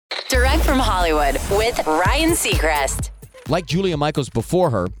Hollywood with Ryan Seacrest. Like Julia Michaels before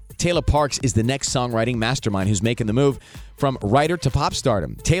her, Tayla Parx is the next songwriting mastermind who's making the move from writer to pop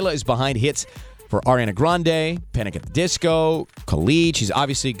stardom. Tayla is behind hits for Ariana Grande, Panic at the Disco, Khalid. She's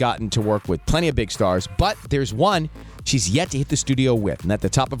obviously gotten to work with plenty of big stars, but there's one she's yet to hit the studio with, and at the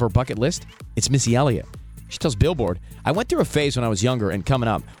top of her bucket list, it's Missy Elliott. She tells Billboard, I went through a phase when I was younger and coming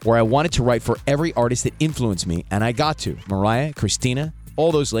up where I wanted to write for every artist that influenced me, and I got to. Mariah, Christina,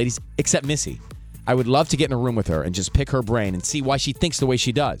 all those ladies, except Missy. I would love to get in a room with her and just pick her brain and see why she thinks the way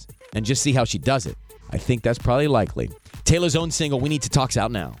she does, and just see how she does it. I think that's probably likely. Taylor's own single, We Need to Talk's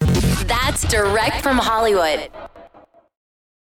out now. That's direct from Hollywood.